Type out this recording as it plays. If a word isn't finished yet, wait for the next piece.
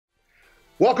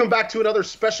Welcome back to another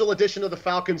special edition of the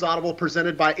Falcons Audible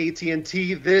presented by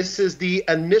AT&T. This is the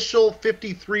initial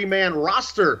 53-man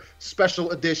roster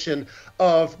special edition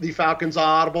of the Falcons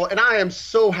Audible. And I am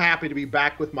so happy to be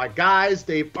back with my guys,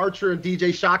 Dave Archer and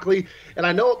DJ Shockley. And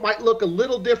I know it might look a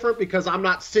little different because I'm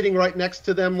not sitting right next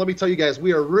to them. Let me tell you guys,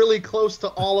 we are really close to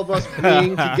all of us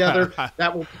being together.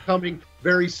 That will be coming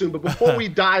very soon. But before we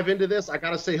dive into this, I got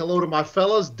to say hello to my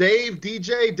fellas. Dave,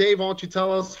 DJ. Dave, why don't you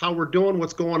tell us how we're doing,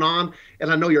 what's going on?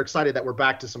 And I know you're excited that we're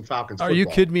back to some Falcons football. Are you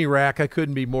kidding me, Rack? I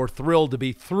couldn't be more thrilled to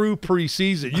be through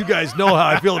preseason. You guys know how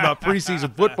I feel about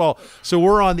preseason football. So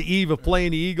we're on the eve of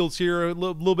playing the Eagles here a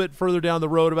little bit further down the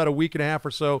road, about a week and a half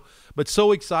or so. But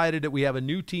so excited that we have a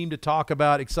new team to talk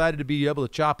about. Excited to be able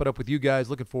to chop it up with you guys.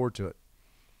 Looking forward to it.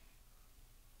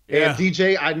 And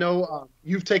DJ, I know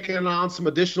you've taken on some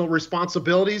additional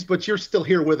responsibilities, but you're still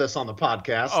here with us on the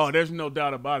podcast. Oh, there's no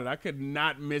doubt about it. I could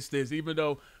not miss this, even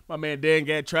though my man Dan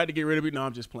Gadd tried to get rid of me. No,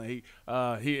 I'm just playing.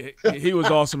 He was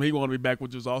awesome. He wanted me back,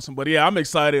 which was awesome. But, yeah, I'm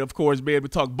excited, of course, being able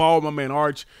to talk ball with my man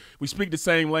Arch. We speak the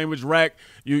same language. Rack,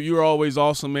 you're always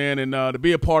awesome, man. And to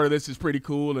be a part of this is pretty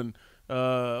cool, and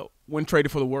win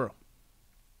traded for the world.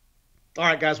 All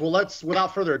right, guys, well,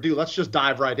 without further ado, let's just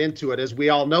dive right into it. As we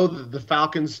all know, the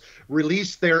Falcons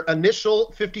released their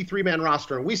initial 53-man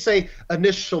roster. And we say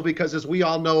initial because, as we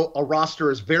all know, a roster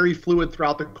is very fluid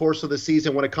throughout the course of the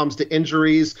season when it comes to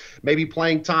injuries, maybe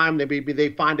playing time, maybe they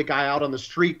find a guy out on the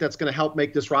street that's going to help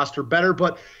make this roster better.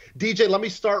 But, DJ, let me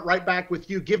start right back with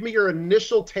you. Give me your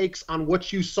initial takes on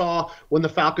what you saw when the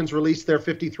Falcons released their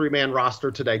 53-man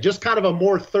roster today. Just kind of a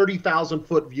more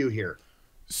 30,000-foot view here.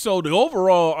 So the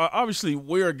overall, obviously,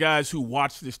 we're guys who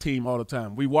watch this team all the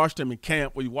time. We watched them in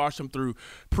camp. We watched them through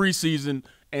preseason.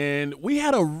 And we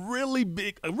had a really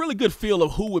good feel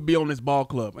of who would be on this ball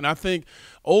club. And I think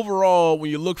overall, when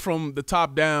you look from the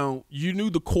top down, you knew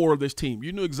the core of this team.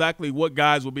 You knew exactly what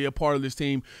guys would be a part of this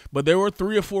team. But there were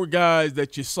 3 or 4 guys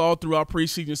that you saw throughout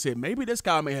preseason and said, maybe this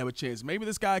guy may have a chance. Maybe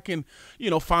this guy can,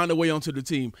 find a way onto the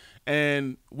team.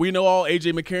 And we know all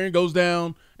A.J. McCarron goes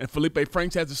down, and Felipe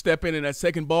Franks has to step in that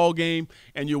second ball game.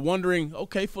 And you're wondering,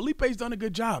 okay, Felipe's done a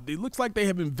good job. It looks like they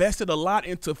have invested a lot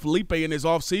into Felipe in his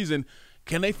offseason.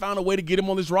 Can they find a way to get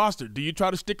him on this roster? Do you try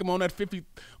to stick him on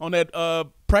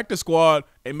that practice squad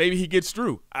and maybe he gets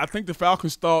through? I think the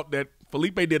Falcons thought that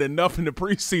Felipe did enough in the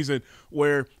preseason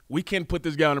where we can put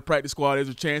this guy on the practice squad. There's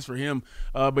a chance for him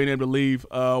being able to leave.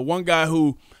 One guy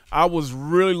who I was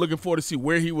really looking forward to see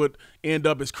where he would end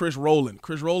up is Chris Rowland.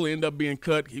 Chris Rowland ended up being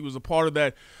cut. He was a part of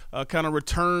that kind of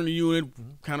return unit,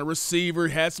 kind of receiver,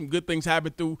 had some good things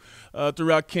happen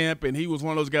throughout camp, and he was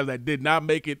one of those guys that did not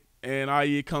make it. And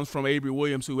i.e. it comes from Avery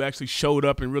Williams, who actually showed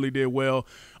up and really did well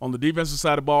on the defensive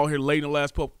side of the ball here late in the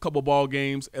last couple ball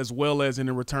games as well as in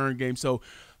the return game. So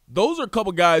those are a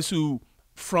couple guys who,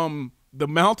 from the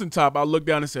mountaintop, I looked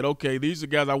down and said, okay, these are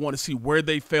guys I want to see where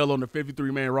they fell on the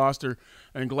 53-man roster,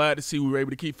 and glad to see we were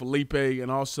able to keep Felipe and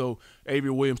also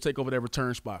Avery Williams take over that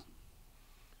return spot.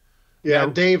 Yeah,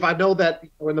 Dave, I know that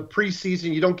in the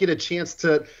preseason you don't get a chance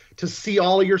to see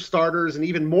all of your starters, and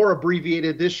even more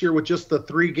abbreviated this year with just the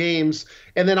 3 games.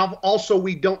 And then also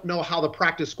we don't know how the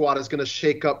practice squad is going to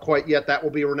shake up quite yet. That will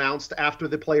be announced after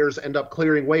the players end up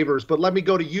clearing waivers. But let me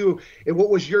go to you. And what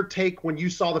was your take when you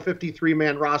saw the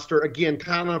 53-man roster, again,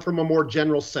 kind of from a more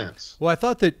general sense? Well, I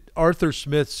thought that Arthur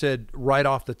Smith said right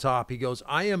off the top, he goes,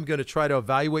 I am going to try to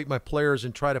evaluate my players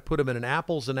and try to put them in an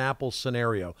apples-and-apples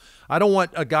scenario. I don't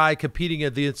want a guy competing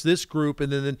against this group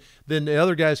and then the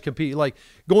other guys compete. Like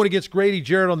going against Grady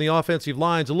Jarrett on the offensive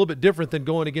line is a little bit different than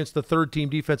going against the third-team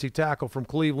defensive tackle from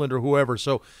Cleveland or whoever.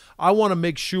 So I want to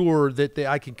make sure that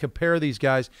I can compare these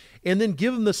guys and then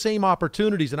give them the same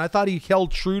opportunities. And I thought he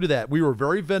held true to that. We were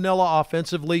very vanilla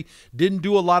offensively, didn't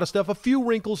do a lot of stuff, a few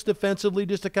wrinkles defensively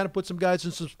just to kind of put some guys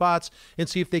in some spots and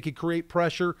see if they could create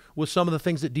pressure with some of the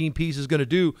things that Dean Pease is going to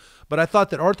do. But I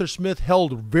thought that Arthur Smith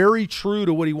held very true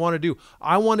to what he wanted to do.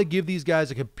 I want to give these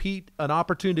guys an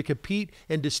opportunity to compete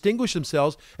and distinguish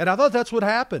themselves. And I thought that's what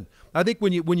happened. I think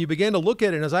when you began to look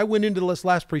at it, and as I went into this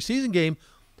last preseason game,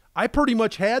 I pretty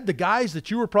much had the guys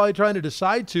that you were probably trying to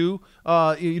decide to,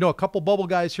 a couple bubble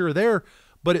guys here or there,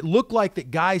 but it looked like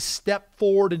that guys stepped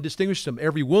forward and distinguished them.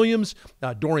 Avery Williams,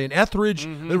 Dorian Etheridge,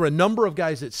 there were a number of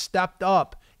guys that stepped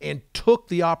up and took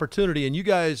the opportunity. And you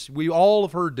guys, we all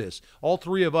have heard this, all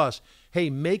 3 of us. Hey,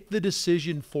 make the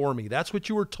decision for me. That's what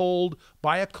you were told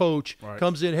by a coach. Right.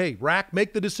 Comes in, hey, Rack,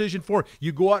 make the decision for me.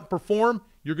 You go out and perform,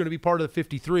 you're going to be part of the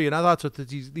 53. And I thought that's what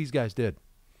these guys did.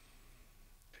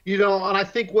 And I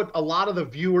think what a lot of the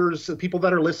viewers, the people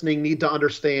that are listening, need to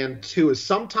understand too is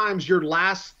sometimes your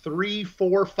last 3,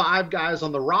 4, 5 guys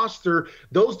on the roster,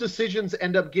 those decisions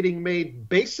end up getting made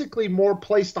basically more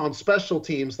placed on special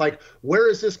teams. Like, where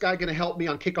is this guy going to help me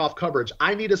on kickoff coverage?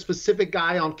 I need a specific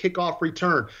guy on kickoff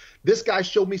return. This guy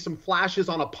showed me some flashes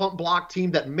on a punt block team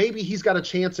that maybe he's got a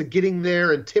chance of getting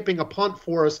there and tipping a punt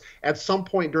for us at some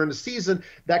point during the season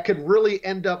that could really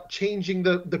end up changing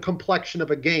the complexion of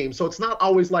a game. So it's not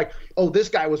always like, oh, this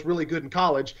guy was really good in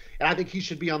college and I think he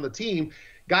should be on the team.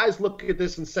 Guys look at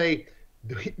this and say,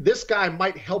 this guy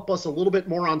might help us a little bit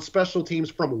more on special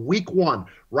teams from week 1,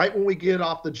 right when we get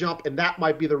off the jump, and that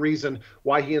might be the reason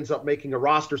why he ends up making a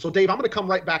roster. So, Dave, I'm going to come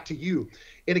right back to you.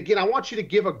 And again, I want you to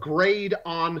give a grade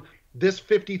on this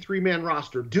 53-man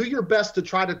roster. Do your best to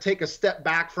try to take a step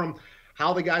back from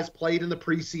how the guys played in the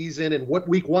preseason and what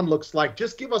week 1 looks like.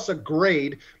 Just give us a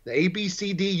grade, the A, B,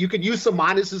 C, D. You can use some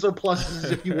minuses or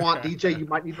pluses if you want. DJ, you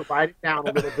might need to write it down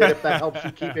a little bit if that helps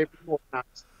you keep everything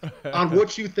organized. On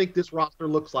what you think this roster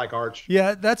looks like, Arch.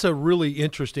 Yeah, that's a really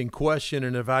interesting question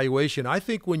and evaluation. I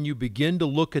think when you begin to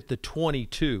look at the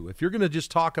 22, if you're going to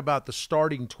just talk about the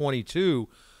starting 22,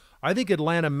 I think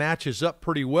Atlanta matches up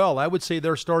pretty well. I would say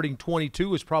their starting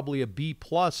 22 is probably a B+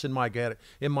 in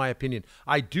my opinion.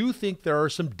 I do think there are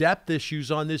some depth issues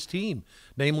on this team,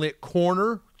 namely at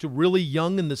corner, to really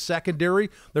young in the secondary.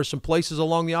 There's some places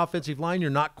along the offensive line you're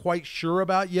not quite sure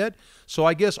about yet. So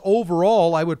I guess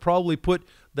overall I would probably put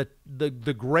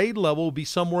the grade level will be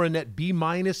somewhere in that B-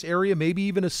 area, maybe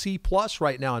even a C+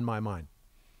 right now in my mind.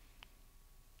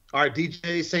 All right,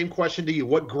 DJ, same question to you.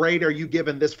 What grade are you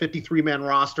giving this 53-man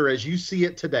roster as you see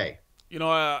it today?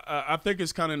 I think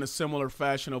it's kind of in a similar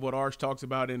fashion of what Arch talks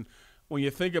about. And when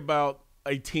you think about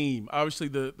a team, obviously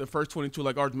the first 22,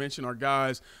 like Arch mentioned, are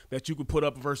guys that you can put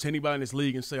up versus anybody in this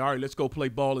league and say, all right, let's go play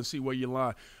ball and see where you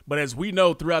lie. But as we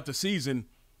know throughout the season,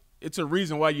 it's a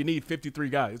reason why you need 53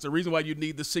 guys. It's a reason why you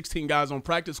need the 16 guys on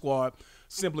practice squad,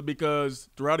 simply because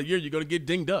throughout a year you're going to get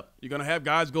dinged up. You're going to have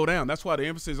guys go down. That's why the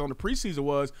emphasis on the preseason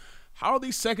was how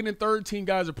these second and third team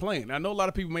guys are playing. I know a lot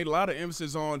of people made a lot of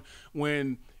emphasis on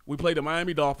when we played the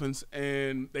Miami Dolphins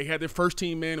and they had their first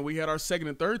team in and we had our second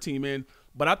and third team in.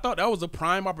 But I thought that was a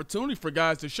prime opportunity for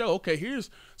guys to show, okay, here's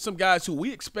some guys who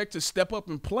we expect to step up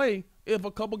and play if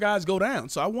a couple guys go down.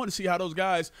 So I want to see how those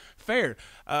guys fare.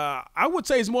 I would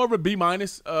say it's more of a B-.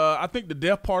 I think the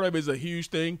depth part of it is a huge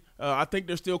thing. I think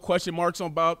there's still question marks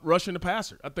about rushing the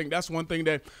passer. I think that's one thing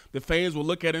that the fans will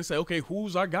look at and say, okay,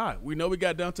 who's our guy? We know we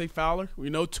got Dante Fowler. We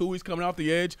know Tui's coming off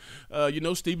the edge.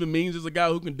 Stephen Means is a guy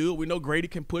who can do it. We know Grady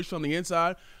can push from the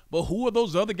inside. But who are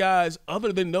those other guys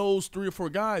other than those 3 or 4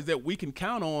 guys that we can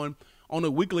count on a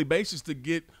weekly basis to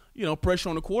get, pressure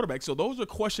on the quarterback? So those are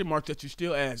question marks that you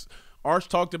still ask. Arch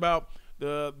talked about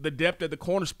the depth at the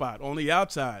corner spot on the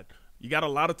outside. You got a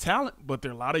lot of talent, but there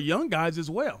are a lot of young guys as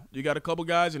well. You got a couple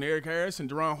guys in Eric Harris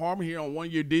and Deron Harmon here on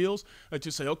 1-year deals that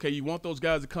you say, okay, you want those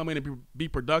guys to come in and be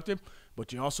productive,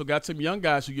 but you also got some young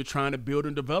guys who you're trying to build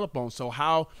and develop on. So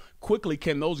how quickly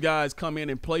can those guys come in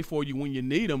and play for you when you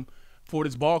need them for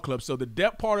this ball club? So the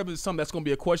depth part of it is something that's going to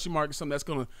be a question mark, something that's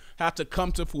going to have to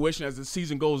come to fruition as the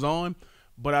season goes on.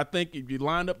 But I think if you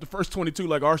line up the first 22,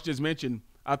 like Arch just mentioned,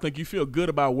 I think you feel good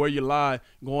about where you lie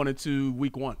going into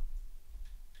week 1.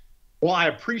 Well, I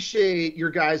appreciate your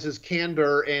guys'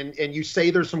 candor, and you say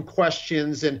there's some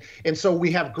questions, and so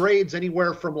we have grades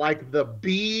anywhere from like the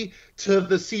B to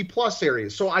the C+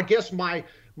 areas. So I guess my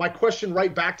question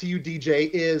right back to you, DJ,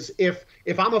 is if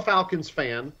I'm a Falcons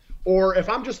fan, or if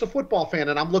I'm just a football fan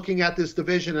and I'm looking at this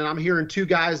division and I'm hearing 2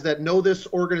 guys that know this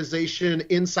organization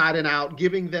inside and out,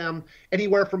 giving them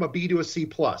anywhere from a B to a C+.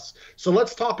 So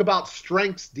let's talk about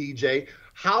strengths, DJ.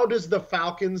 How does the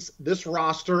Falcons, this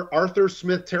roster, Arthur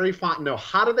Smith, Terry Fontenot,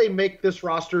 how do they make this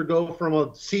roster go from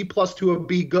a C+ to a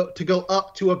B, to go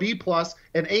up to a B+,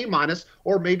 an A-,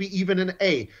 or maybe even an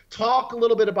A? Talk a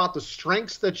little bit about the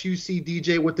strengths that you see,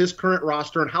 DJ, with this current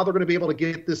roster and how they're going to be able to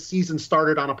get this season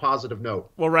started on a positive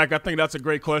note. Well, Rack, I think that's a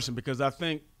great question, because I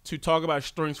think to talk about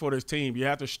strengths for this team, you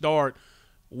have to start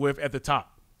with at the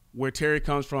top, where Terry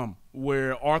comes from,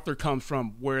 where Arthur comes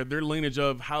from, where their lineage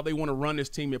of how they want to run this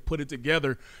team and put it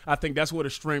together. I think that's where the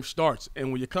strength starts.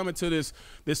 And when you come into this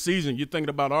season, you're thinking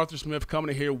about Arthur Smith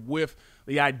coming in here with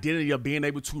the identity of being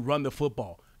able to run the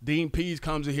football. Dean Pease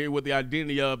comes in here with the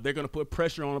identity of they're going to put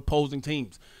pressure on opposing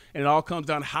teams. And it all comes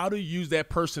down to how to use that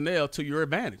personnel to your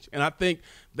advantage. And I think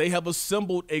they have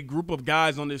assembled a group of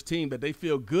guys on this team that they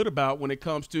feel good about when it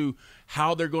comes to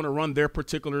how they're going to run their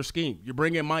particular scheme. You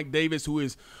bring in Mike Davis, who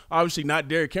is obviously not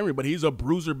Derrick Henry, but he's a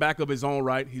bruiser back of his own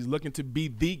right. He's looking to be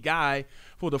the guy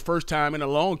for the first time in a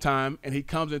long time, and he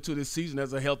comes into this season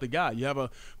as a healthy guy. You have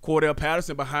a Cordell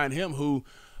Patterson behind him who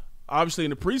 – obviously, in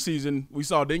the preseason, we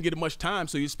saw didn't get much time,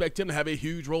 so you expect him to have a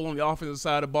huge role on the offensive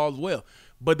side of the ball as well.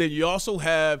 But then you also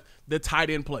have the tight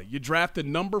end play. You draft the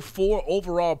number 4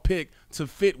 overall pick to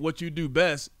fit what you do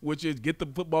best, which is get the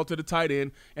football to the tight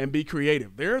end and be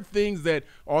creative. There are things that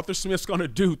Arthur Smith's going to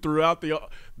do throughout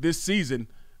this season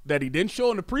that he didn't show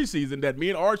in the preseason that me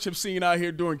and Arch have seen out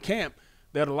here during camp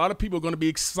that a lot of people are going to be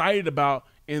excited about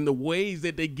in the ways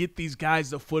that they get these guys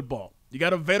the football. You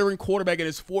got a veteran quarterback in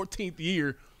his 14th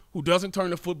year who doesn't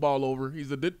turn the football over.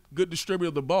 He's a good distributor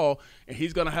of the ball, and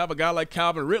he's going to have a guy like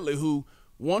Calvin Ridley who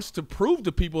wants to prove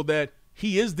to people that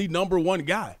he is the number 1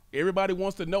 guy. Everybody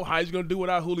wants to know how he's going to do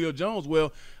without Julio Jones.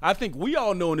 Well, I think we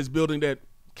all know in this building that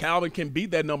Calvin can be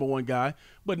that number 1 guy,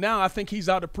 but now I think he's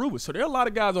out to prove it. So there are a lot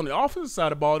of guys on the offensive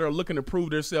side of the ball that are looking to prove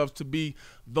themselves to be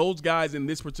those guys in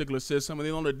this particular system. And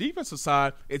then on the defensive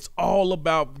side, it's all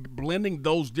about blending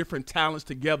those different talents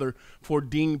together for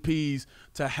Dean Pease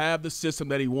to have the system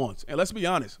that he wants. And let's be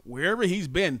honest, wherever he's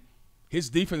been, his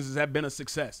defenses have been a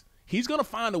success. He's going to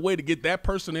find a way to get that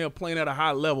personnel playing at a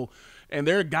high level, and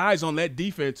there are guys on that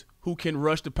defense who can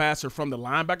rush the passer from the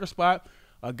linebacker spot.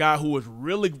 A guy who was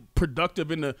really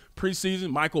productive in the preseason,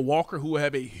 Michael Walker, who will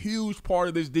have a huge part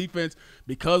of this defense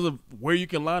because of where you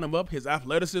can line him up, his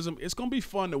athleticism. It's going to be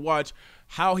fun to watch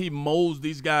how he molds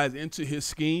these guys into his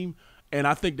scheme. And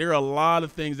I think there are a lot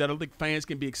of things that I think fans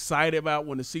can be excited about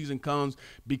when the season comes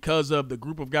because of the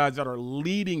group of guys that are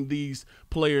leading these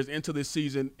players into this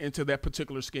season, into that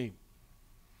particular scheme.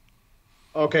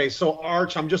 Okay, so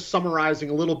Arch, I'm just summarizing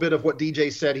a little bit of what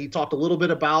DJ said. He talked a little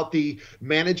bit about the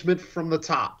management from the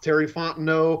top, Terry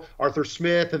Fontenot, Arthur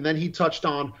Smith, and then he touched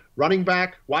on running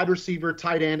back, wide receiver,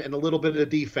 tight end, and a little bit of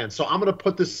defense. So I'm going to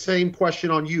put the same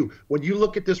question on you. When you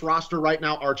look at this roster right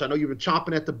now, Arch, I know you've been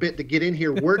chomping at the bit to get in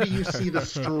here. Where do you see the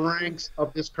strengths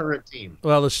of this current team?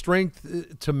 Well, the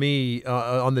strength to me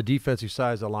on the defensive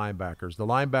side is the linebackers. The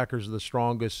linebackers are the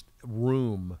strongest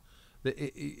room.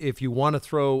 If you want to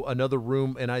throw another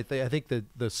room, and I think that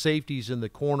the safeties and the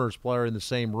corners play are in the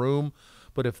same room,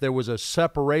 but if there was a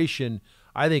separation,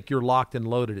 I think you're locked and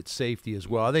loaded at safety as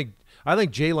well. I think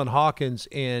Jalen Hawkins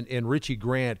and Richie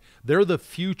Grant, they're the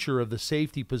future of the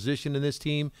safety position in this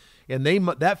team, and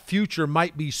that future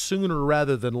might be sooner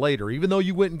rather than later. Even though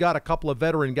you went and got a couple of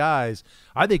veteran guys,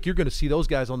 I think you're going to see those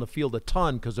guys on the field a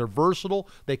ton because they're versatile.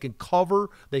 They can cover.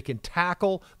 They can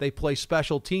tackle. They play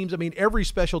special teams. I mean, every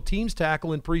special teams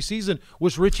tackle in preseason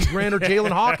was Richie Grant or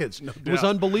Jalen Hawkins. No it was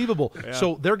unbelievable. Yeah.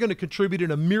 So they're going to contribute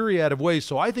in a myriad of ways.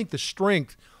 So I think the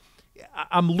strength –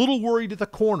 I'm a little worried at the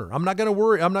corner. I'm not going to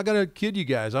worry. I'm not going to kid you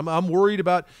guys. I'm worried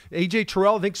about A.J.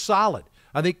 Terrell. I think solid.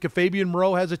 I think Fabian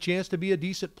Moreau has a chance to be a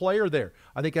decent player there.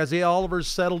 I think Isaiah Oliver's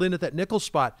settled in at that nickel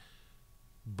spot.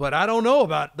 But I don't know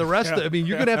about the rest. I mean,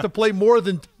 you're going to have to play more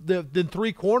than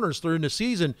 3 corners during the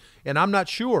season, and I'm not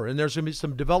sure. And there's going to be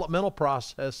some developmental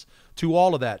process to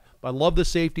all of that. I love the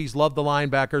safeties, love the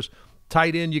linebackers.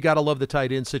 Tight end, you got to love the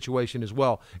tight end situation as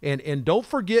well. And don't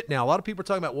forget now, a lot of people are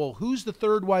talking about, well, who's the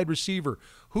third wide receiver?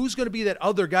 Who's going to be that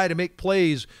other guy to make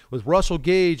plays with Russell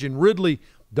Gage and Ridley?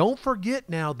 Don't forget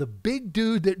now the big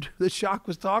dude that Shock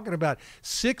was talking about,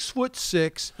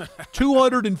 6'6",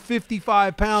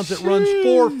 255 pounds that runs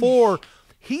 4.4.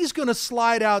 He's going to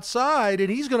slide outside, and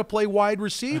he's going to play wide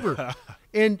receiver.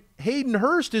 And Hayden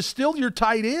Hurst is still your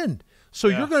tight end. So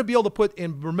you're going to be able to put –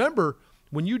 and remember –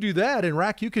 when you do that, and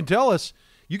Rack, you can tell us,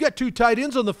 you got 2 tight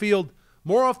ends on the field.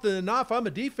 More often than not, if I'm a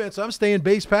defense, I'm staying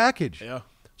base package. Yeah.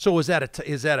 So is that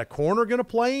a corner going to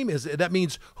play him? That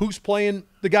means who's playing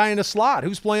the guy in the slot?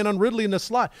 Who's playing on Ridley in the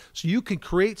slot? So you can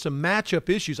create some matchup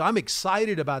issues. I'm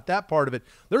excited about that part of it.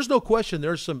 There's no question.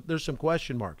 There's some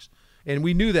question marks, and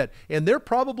we knew that. And they're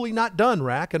probably not done,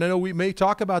 Rack. And I know we may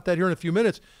talk about that here in a few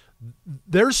minutes.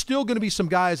 There's still going to be some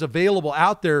guys available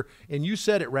out there, and you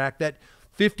said it, Rack, that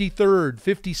 53rd,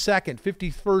 52nd,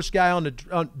 51st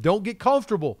guy don't get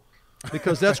comfortable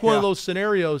because that's one of those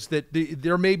scenarios that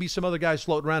there may be some other guys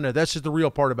floating around there. That's just the real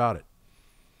part about it.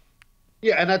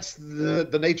 Yeah, and that's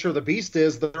the nature of the beast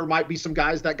is that there might be some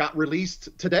guys that got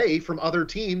released today from other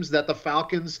teams that the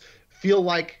Falcons feel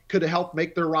like could help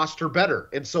make their roster better.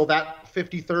 And so that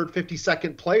 53rd,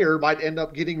 52nd player might end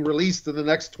up getting released in the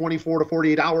next 24 to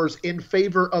 48 hours in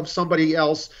favor of somebody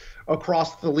else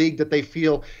across the league that they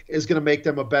feel is going to make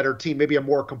them a better team, maybe a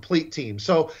more complete team.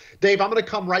 So, Dave, I'm going to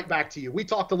come right back to you. We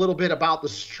talked a little bit about the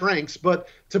strengths, but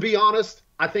to be honest,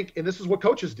 I think, and this is what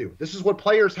coaches do, this is what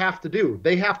players have to do.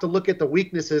 They have to look at the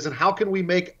weaknesses and how can we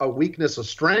make a weakness a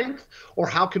strength, or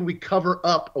how can we cover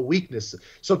up a weakness?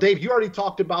 So, Dave, you already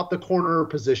talked about the corner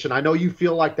position. I know you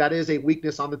feel like that is a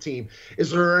weakness on the team.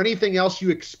 Is there anything else you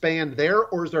expand there,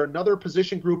 or is there another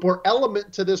position group or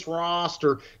element to this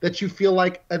roster that you feel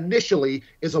like initially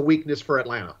is a weakness for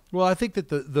Atlanta? Well, I think that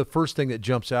the first thing that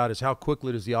jumps out is how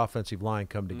quickly does the offensive line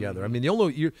come together. I mean,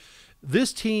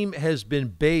 this team has been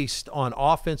based on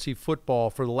offensive football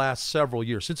for the last several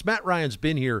years. Since Matt Ryan's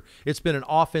been here, it's been an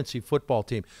offensive football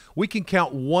team. We can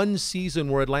count one season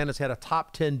where Atlanta's had a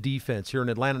top 10 defense here in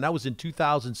Atlanta, and that was in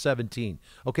 2017.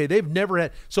 Okay, they've never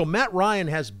had – so Matt Ryan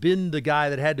has been the guy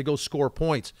that had to go score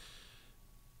points.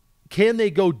 Can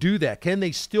they go do that? Can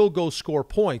they still go score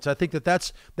points? I think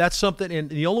that's something, and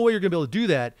the only way you're going to be able to do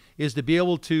that is to be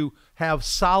able to have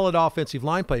solid offensive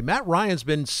line play. Matt Ryan's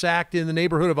been sacked in the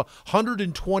neighborhood of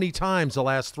 120 times the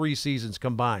last 3 seasons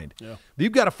combined. Yeah.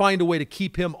 You've got to find a way to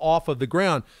keep him off of the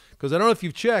ground, because I don't know if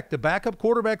you've checked, the backup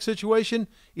quarterback situation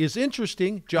is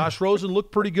interesting. Josh Rosen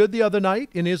looked pretty good the other night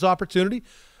in his opportunity.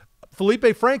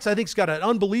 Felipe Franks, I think, has got an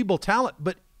unbelievable talent,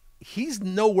 but he's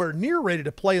nowhere near ready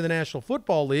to play in the National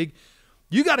Football League.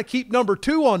 You got to keep number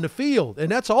 2 on the field,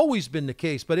 and that's always been the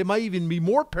case, but it might even be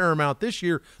more paramount this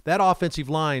year, that offensive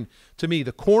line, to me,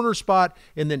 the corner spot,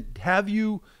 and then have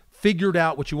you figured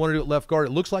out what you want to do at left guard.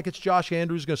 It looks like it's Josh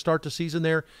Andrews going to start the season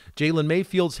there. Jalen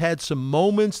Mayfield's had some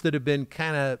moments that have been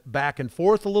kind of back and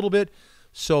forth a little bit,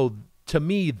 so to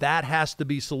me, that has to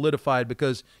be solidified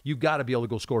because you've got to be able to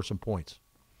go score some points.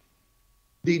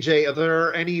 DJ, are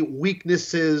there any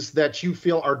weaknesses that you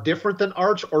feel are different than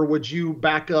Arch, or would you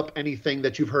back up anything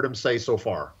that you've heard him say so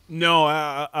far? No,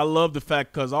 I love the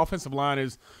fact because offensive line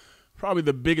is probably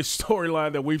the biggest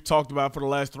storyline that we've talked about for the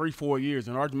last 3-4 years.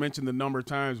 And Arch mentioned the number of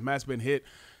times Matt's been hit,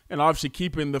 and obviously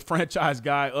keeping the franchise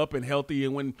guy up and healthy.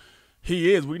 And when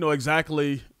he is, we know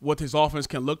exactly what his offense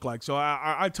can look like. So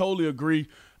I totally agree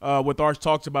with Arch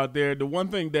talks about there. The one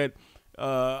thing that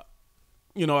I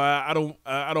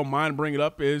don't mind bringing it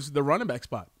up is the running back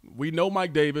spot. We know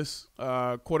Mike Davis.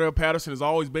 Cordell Patterson has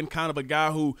always been kind of a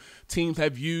guy who teams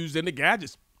have used in the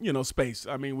gadgets, space.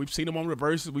 I mean, we've seen him on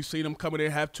reverses. We've seen him come in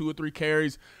and have 2 or 3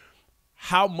 carries.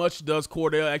 How much does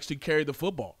Cordell actually carry the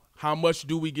football? How much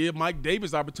do we give Mike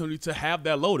Davis opportunity to have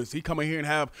that load? Is he come in here and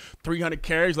have 300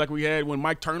 carries like we had when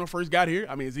Mike Turner first got here?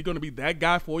 I mean, is he going to be that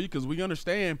guy for you? Because we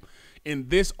understand in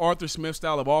this Arthur Smith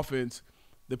style of offense,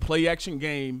 the play-action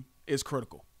game is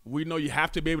critical. We know you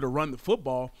have to be able to run the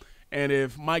football, and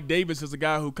if Mike Davis is a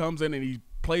guy who comes in and he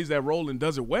plays that role and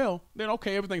does it well, then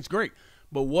okay, everything's great.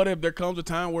 But what if there comes a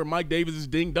time where Mike Davis is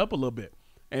dinged up a little bit,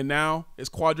 and now it's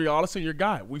Quadri Allison your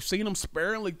guy? We've seen him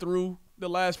sparingly through the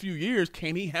last few years.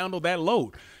 Can he handle that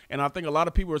load? And I think a lot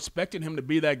of people are expecting him to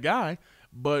be that guy,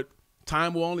 but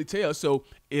time will only tell. So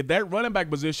if that running back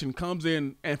position comes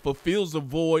in and fulfills the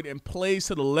void and plays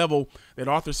to the level that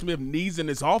Arthur Smith needs in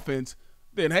his offense,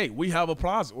 then, hey, we have a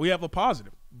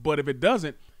positive. But if it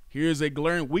doesn't, here's a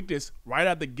glaring weakness right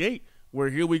out the gate where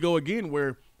here we go again,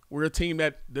 where we're a team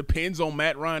that depends on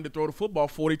Matt Ryan to throw the football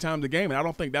 40 times a game, and I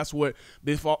don't think that's what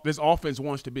this offense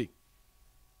wants to be.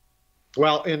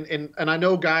 Well, and I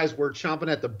know, guys, we're chomping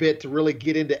at the bit to really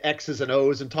get into X's and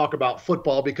O's and talk about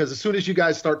football, because as soon as you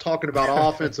guys start talking about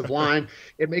offensive line,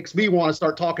 it makes me want to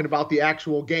start talking about the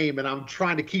actual game, and I'm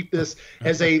trying to keep this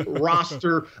as a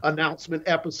roster announcement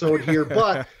episode here.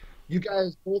 But you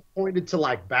guys both pointed to,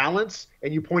 like, balance,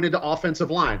 and you pointed to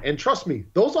offensive line. And trust me,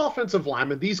 those offensive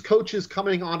linemen, these coaches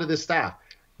coming onto this staff,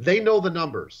 they know the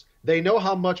numbers. They know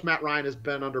how much Matt Ryan has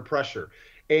been under pressure.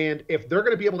 And if they're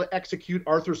going to be able to execute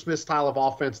Arthur Smith's style of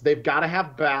offense, they've got to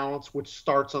have balance, which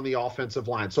starts on the offensive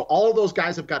line. So all of those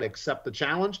guys have got to accept the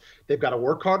challenge. They've got to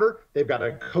work harder. They've got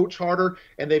to coach harder.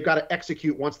 And they've got to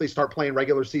execute once they start playing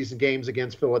regular season games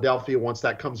against Philadelphia once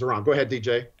that comes around. Go ahead,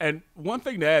 DJ. And one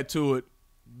thing to add to it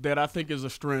that I think is a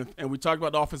strength, and we talk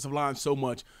about the offensive line so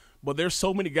much, but there's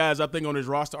so many guys I think on this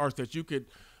roster, Arch, that you could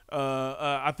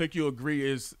I think you'll agree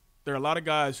is – there are a lot of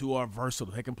guys who are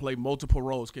versatile. They can play multiple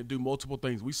roles, can do multiple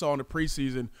things. We saw in the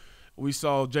preseason, we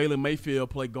saw Jalen Mayfield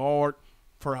play guard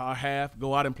for a half,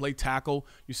 go out and play tackle.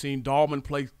 You've seen Dahlman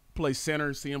play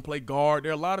center, see him play guard.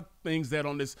 There are a lot of things that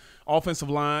on this offensive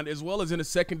line, as well as in the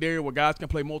secondary where guys can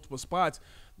play multiple spots,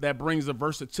 that brings the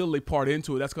versatility part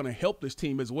into it. That's going to help this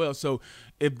team as well. So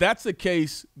if that's the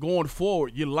case going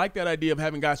forward, you like that idea of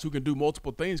having guys who can do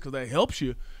multiple things because that helps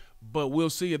you. but we'll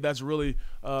see if that's really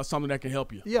something that can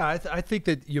help you. Yeah, I think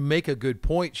that you make a good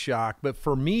point, Shock. But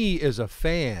for me as a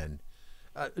fan,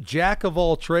 jack of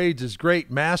all trades is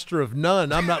great, master of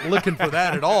none. I'm not looking for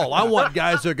that at all. I want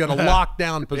guys that are going to lock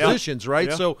down positions, right?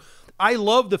 Yeah. So I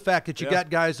love the fact that you got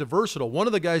guys that are versatile. One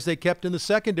of the guys they kept in the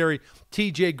secondary,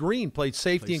 TJ Green, played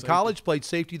safety in college, played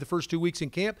safety the first 2 weeks in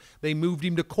camp. They moved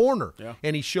him to corner,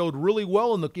 and he showed really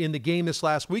well in the game this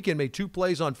last weekend, made 2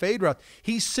 plays on fade route.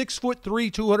 He's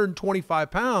 6'3", 225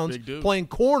 pounds, playing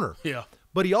corner. Yeah.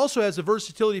 But he also has the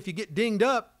versatility. If you get dinged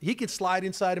up, he can slide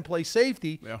inside and play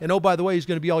safety. Yeah. And, oh, by the way, he's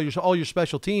going to be all your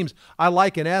special teams. I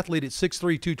like an athlete at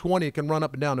 6'3", 220 that can run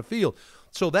up and down the field.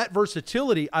 So that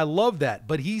versatility, I love that.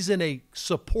 But he's in a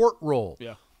support role.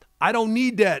 Yeah. I don't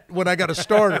need that when I got a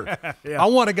starter. I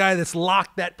want a guy that's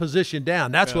locked that position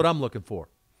down. That's what I'm looking for.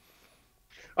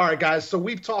 All right, guys, so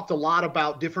we've talked a lot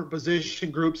about different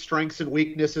position groups, strengths and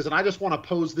weaknesses, and I just want to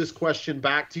pose this question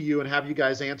back to you and have you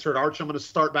guys answer it. Arch, I'm going to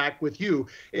start back with you.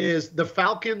 Is the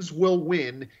Falcons will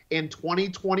win in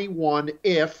 2021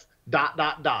 if ...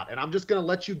 And I'm just going to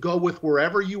let you go with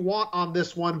wherever you want on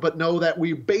this one, but know that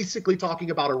we're basically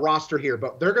talking about a roster here.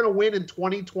 But they're going to win in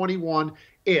 2021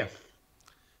 if...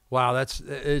 Wow,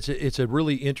 it's a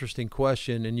really interesting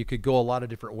question, and you could go a lot of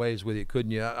different ways with it,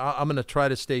 couldn't you? I'm going to try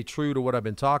to stay true to what I've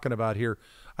been talking about here.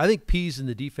 I think Pease in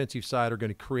the defensive side are going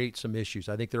to create some issues.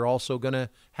 I think they're also going to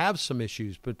have some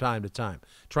issues from time to time,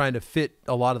 trying to fit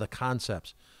a lot of the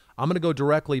concepts. I'm going to go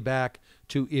directly back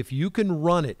to if you can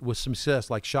run it with some success,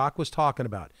 like Shock was talking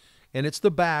about, and it's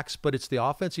the backs, but it's the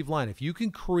offensive line. If you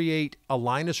can create a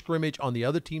line of scrimmage on the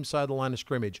other team's side of the line of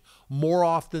scrimmage more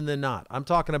often than not, I'm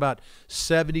talking about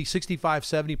 65,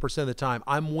 70% of the time,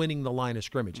 I'm winning the line of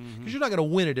scrimmage. Because you're not going to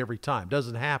win it every time. It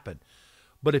doesn't happen.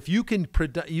 But if you can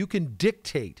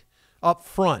dictate up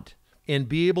front and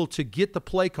be able to get the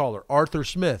play caller, Arthur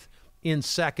Smith, in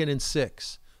 2nd and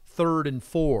 6, 3rd and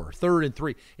 4, 3rd and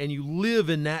 3, and you live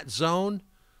in that zone,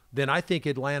 then I think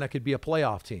Atlanta could be a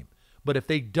playoff team. But if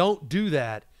they don't do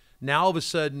that, now all of a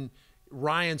sudden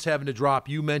Ryan's having to drop,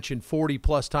 you mentioned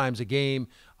 40-plus times a game.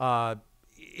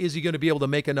 Is he going to be able to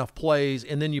make enough plays?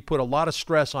 And then you put a lot of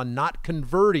stress on not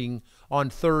converting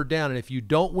on 3rd down. And if you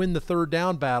don't win the 3rd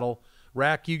down battle,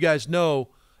 Rack, you guys know,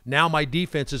 now my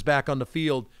defense is back on the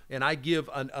field, and I give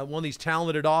one of these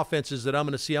talented offenses that I'm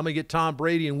going to see. I'm going to get Tom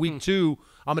Brady in week 2.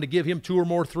 I'm going to give him 2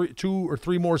 or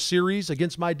 3 more series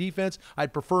against my defense.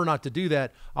 I'd prefer not to do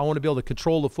that. I want to be able to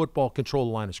control the football, control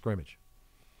the line of scrimmage.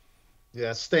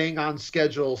 Yeah, staying on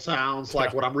schedule sounds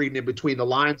like what I'm reading in between the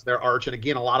lines there, Arch. And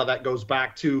again, a lot of that goes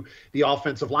back to the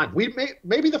offensive line.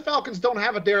 Maybe the Falcons don't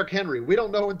have a Derek Henry. We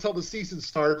don't know until the season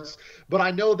starts. But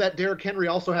I know that Derek Henry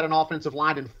also had an offensive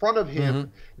line in front of him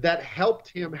that helped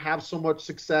him have so much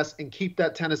success and keep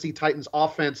that Tennessee Titans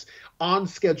offense on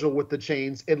schedule with the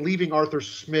chains and leaving Arthur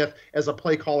Smith as a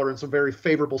play caller in some very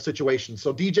favorable situations.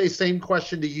 So, DJ, same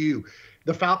question to you.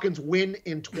 The Falcons win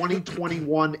in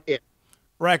 2021 if.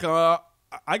 Rack,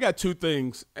 I got 2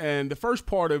 things, and the first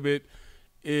part of it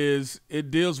is it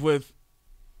deals with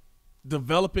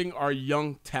developing our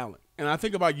young talent. And I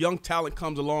think about young talent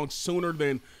comes along sooner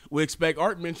than we expect.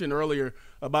 Art mentioned earlier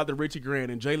about the Richie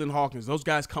Grant and Jalen Hawkins, those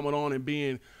guys coming on and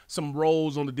being some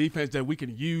roles on the defense that we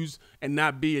can use and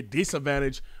not be a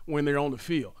disadvantage when they're on the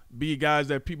field, be guys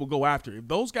that people go after. If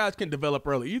those guys can develop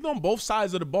early, even on both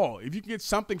sides of the ball, if you can get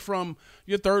something from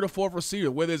your 3rd or 4th receiver,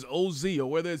 whether it's OZ or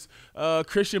whether it's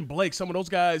Christian Blake, some of those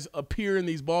guys appear in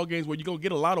these ball games where you're going to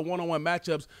get a lot of one-on-one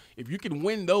matchups. If you can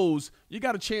win those, you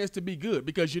got a chance to be good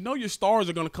because you know your stars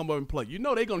are going to come up and play. You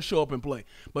know they're going to show up and play.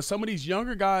 But some of these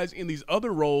younger guys in these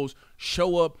other roles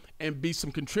show up and be some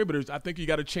contributors. I think you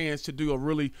got a chance to do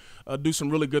some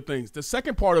really good things. The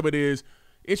second part of it is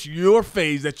it's your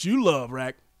phase that you love,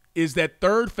 Rack, is that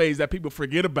 3rd phase that people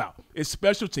forget about. It's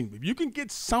special teams. If you can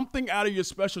get something out of your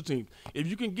special teams, if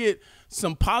you can get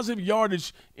some positive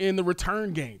yardage in the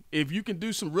return game, if you can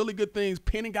do some really good things,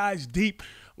 pinning guys deep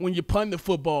when you punt the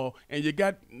football and you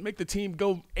make the team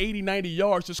go 80, 90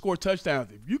 yards to score touchdowns,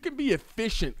 if you can be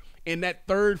efficient in that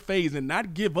 3rd phase and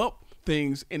not give up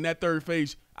things in that 3rd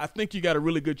phase, I think you got a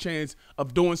really good chance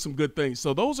of doing some good things.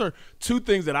 So those are 2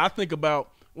 things that I think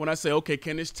about when I say, okay,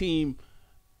 can this team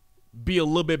be a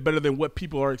little bit better than what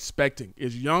people are expecting?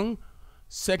 Is young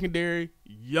secondary,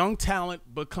 young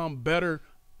talent become better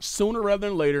sooner rather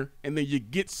than later, and then you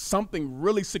get something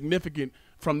really significant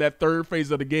from that 3rd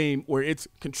phase of the game where it's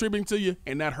contributing to you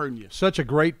and not hurting you. Such a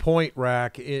great point,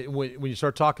 Rack, when you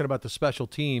start talking about the special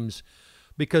teams,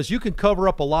 because you can cover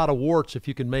up a lot of warts if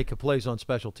you can make plays on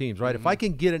special teams, right? If I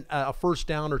can get a first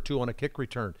down or two on a kick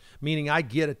return, meaning I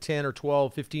get a 10 or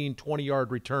 12, 15, 20-yard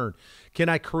return, can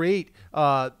I create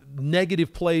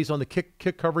negative plays on the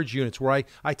kick coverage units where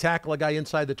I tackle a guy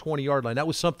inside the 20-yard line? That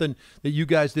was something that you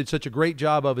guys did such a great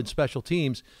job of in special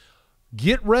teams.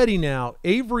 Get ready now.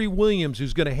 Avery Williams,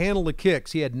 who's going to handle the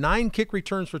kicks. He had 9 kick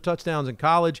returns for touchdowns in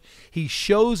college. He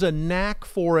shows a knack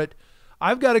for it.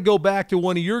 I've got to go back to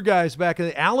one of your guys back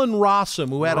in Alan Rossum,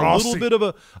 who had a little bit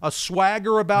of a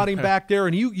swagger about him back there,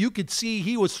 and you could see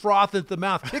he was frothing at the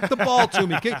mouth. Kick the ball to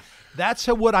me. That's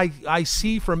what I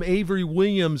see from Avery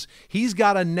Williams. He's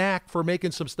got a knack for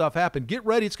making some stuff happen. Get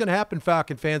ready. It's going to happen,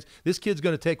 Falcon fans. This kid's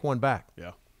going to take one back.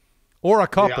 Yeah. Or a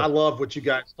couple. Yeah, I love what you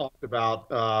guys talked about.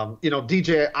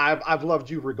 DJ, I've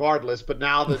loved you regardless, but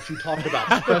now that you talked about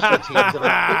special teams and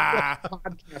our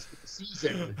podcast of the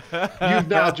season, you've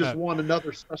now just won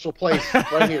another special place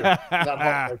right here. That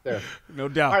heart right there. No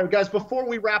doubt. All right, guys, before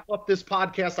we wrap up this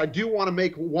podcast, I do want to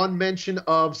make one mention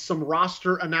of some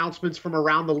roster announcements from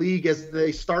around the league as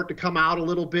they start to come out a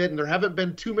little bit, and there haven't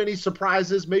been too many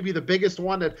surprises. Maybe the biggest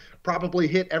one that probably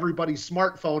hit everybody's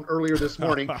smartphone earlier this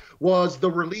morning was the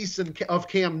release of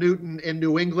Cam Newton in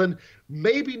New England.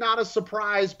 Maybe not a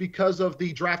surprise because of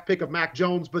the draft pick of Mac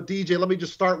Jones, but DJ, let me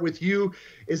just start with you.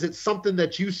 Is it something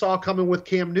that you saw coming with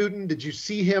Cam Newton? Did you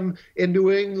see him in New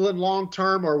England long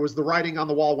term, or was the writing on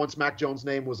the wall once Mac Jones'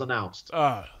 name was announced?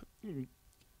 I'll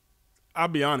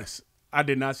be honest. I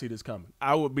did not see this coming.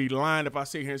 I would be lying if I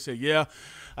sit here and say, yeah,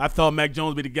 I thought Mac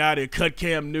Jones would be the guy that cut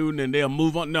Cam Newton and they'll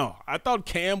move on. No, I thought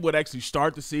Cam would actually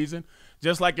start the season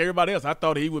just like everybody else. I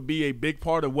thought he would be a big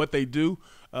part of what they do.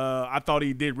 I thought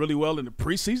he did really well in the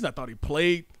preseason. I thought he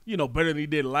played, better than he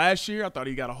did last year. I thought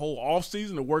he got a whole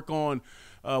offseason to work on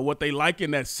what they like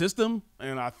in that system,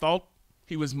 and I thought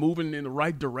he was moving in the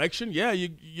right direction. Yeah,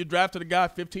 you drafted a guy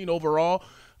 15 overall.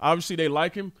 Obviously, they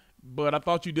like him, but I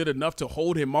thought you did enough to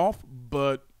hold him off,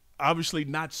 but obviously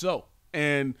not so.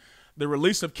 And the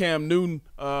release of Cam Newton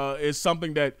is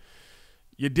something that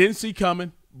you didn't see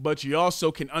coming, but you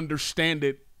also can understand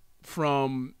it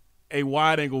from a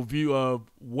wide-angle view of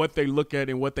what they look at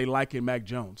and what they like in Mac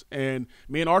Jones. And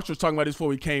me and Archer was talking about this before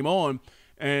we came on,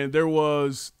 and there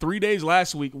was 3 days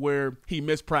last week where he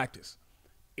missed practice.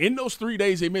 In those 3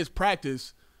 days he missed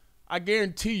practice, I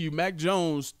guarantee you Mac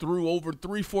Jones threw over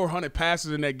 300-400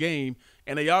 passes in that game,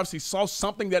 and they obviously saw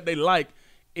something that they liked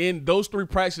in those 3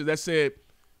 practices that said,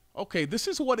 okay, this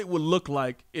is what it would look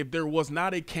like if there was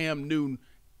not a Cam Newton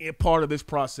part of this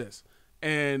process.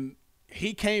 And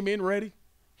he came in ready.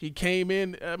 He came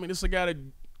in, this is a guy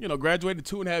that, graduated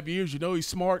 2.5 years. He's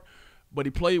smart, but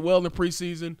he played well in the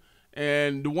preseason.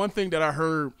 And the one thing that I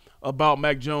heard about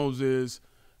Mac Jones is,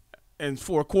 and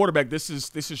for a quarterback, this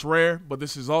is rare, but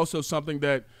this is also something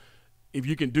that if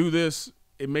you can do this,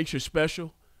 it makes you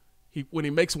special. When he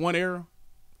makes one error,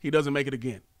 he doesn't make it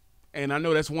again. And I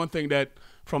know that's one thing that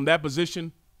from that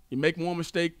position, you make one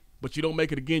mistake, but you don't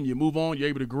make it again. You move on. You're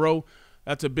able to grow.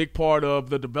 That's a big part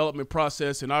of the development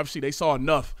process. And obviously they saw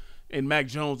enough in Mac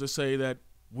Jones to say that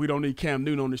we don't need Cam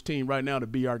Newton on this team right now to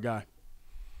be our guy.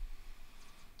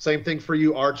 Same thing for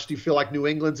you, Arch. Do you feel like New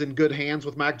England's in good hands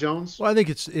with Mac Jones? Well, I think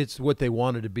it's what they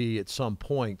wanted to be at some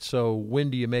point. So when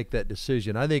do you make that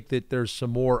decision? I think that there's some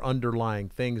more underlying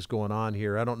things going on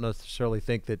here. I don't necessarily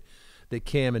think that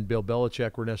Cam and Bill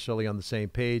Belichick were necessarily on the same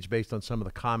page based on some of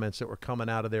the comments that were coming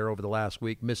out of there over the last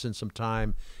week, missing some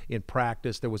time in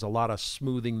practice. There was a lot of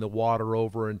smoothing the water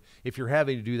over, and if you're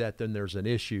having to do that, then there's an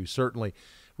issue, certainly.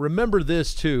 Remember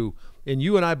this, too, and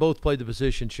you and I both played the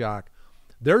position, Shock.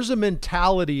 There's a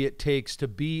mentality it takes to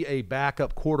be a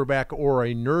backup quarterback or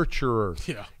a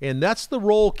nurturer, and that's the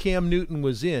role Cam Newton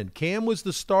was in. Cam was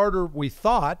the starter, we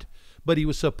thought, but he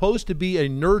was supposed to be a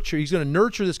nurturer. He's going to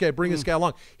nurture this guy, bring this guy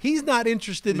along. He's not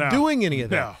interested in doing any of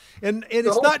that. And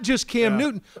it's not just Cam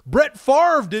Newton. Brett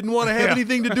Favre didn't want to have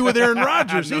anything to do with Aaron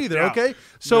Rodgers either, okay?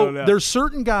 So there's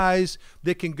certain guys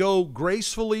that can go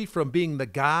gracefully from being the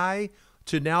guy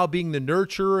to now being the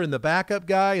nurturer and the backup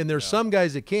guy, and there's some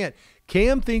guys that can't.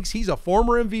 Cam thinks he's a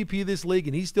former MVP of this league,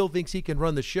 and he still thinks he can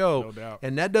run the show. No doubt.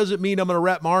 And that doesn't mean I'm going to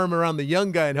wrap my arm around the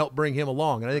young guy and help bring him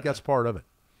along, and I think that's part of it.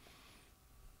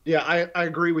 Yeah, I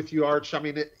agree with you, Arch.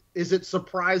 Is it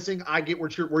surprising? I get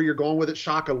where you're going with it,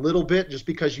 Shock, a little bit, just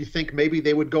because you think maybe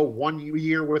they would go 1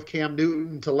 year with Cam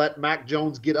Newton to let Mac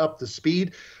Jones get up to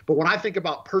speed. But when I think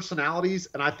about personalities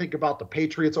and I think about the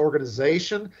Patriots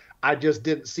organization, I just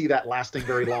didn't see that lasting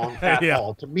very long at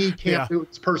all. To me, Cam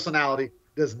Newton's personality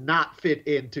does not fit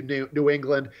into New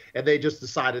England, and they just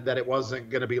decided that it wasn't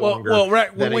going to be longer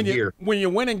than a year. When you're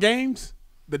winning games,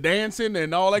 the dancing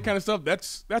and all that kind of stuff,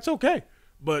 that's okay.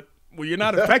 But when you're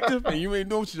not effective and you ain't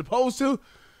doing what you're supposed to,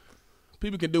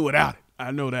 people can do without it.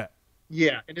 I know that.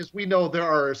 Yeah, and as we know, there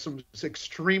are some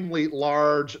extremely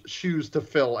large shoes to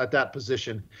fill at that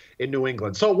position in New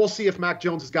England. So we'll see if Mac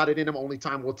Jones has got it in him. Only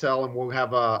time will tell, and we'll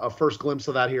have a first glimpse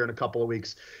of that here in a couple of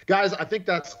weeks. Guys, I think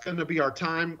that's going to be our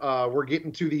time. We're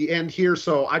getting to the end here,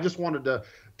 so I just wanted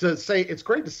to say it's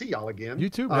great to see y'all again. You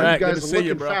too, man. You guys are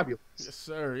looking fabulous. Yes,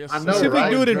 sir. Yes, I sir. know, See if we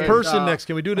can do it in Right? person next.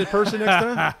 Can we do it in person next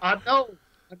time? I know.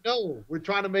 We're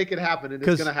trying to make it happen, and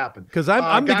it's going to happen. Because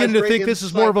I'm guys, beginning to great think this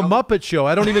is more of a insight. Muppet show.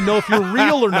 I don't even know if you're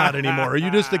real or not anymore. Are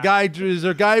you just a guy? Is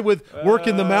there a guy with work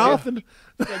in the mouth? And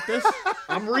Like this.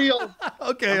 I'm real.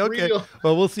 okay. real.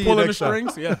 Well, we'll see you Pulling the next time.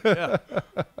 strings. Yeah.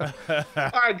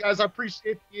 All right, guys. I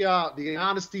appreciate the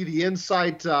honesty, the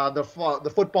insight,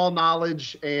 the football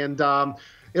knowledge, and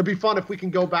it'll be fun if we can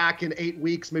go back in 8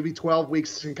 weeks, maybe 12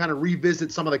 weeks, and kind of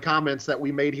revisit some of the comments that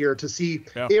we made here to see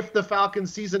if the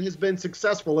Falcons season has been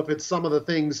successful, if it's some of the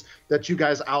things that you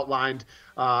guys outlined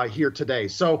here today.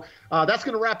 So that's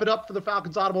going to wrap it up for the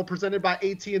Falcons Audible presented by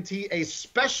AT&T, a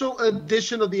special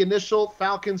edition of the initial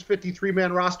Falcons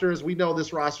 53-man roster. As we know,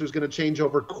 this roster is going to change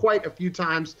over quite a few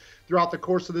times throughout the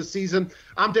course of this season.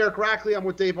 I'm Derek Rackley. I'm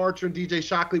with Dave Archer and DJ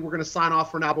Shockley. We're going to sign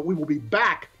off for now, but we will be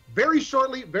back very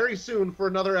shortly, very soon, for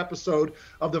another episode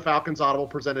of the Falcons Audible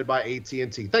presented by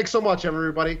AT&T. Thanks so much,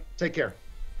 everybody. Take care.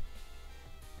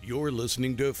 You're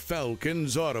listening to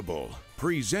Falcons Audible,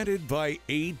 presented by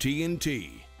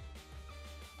AT&T.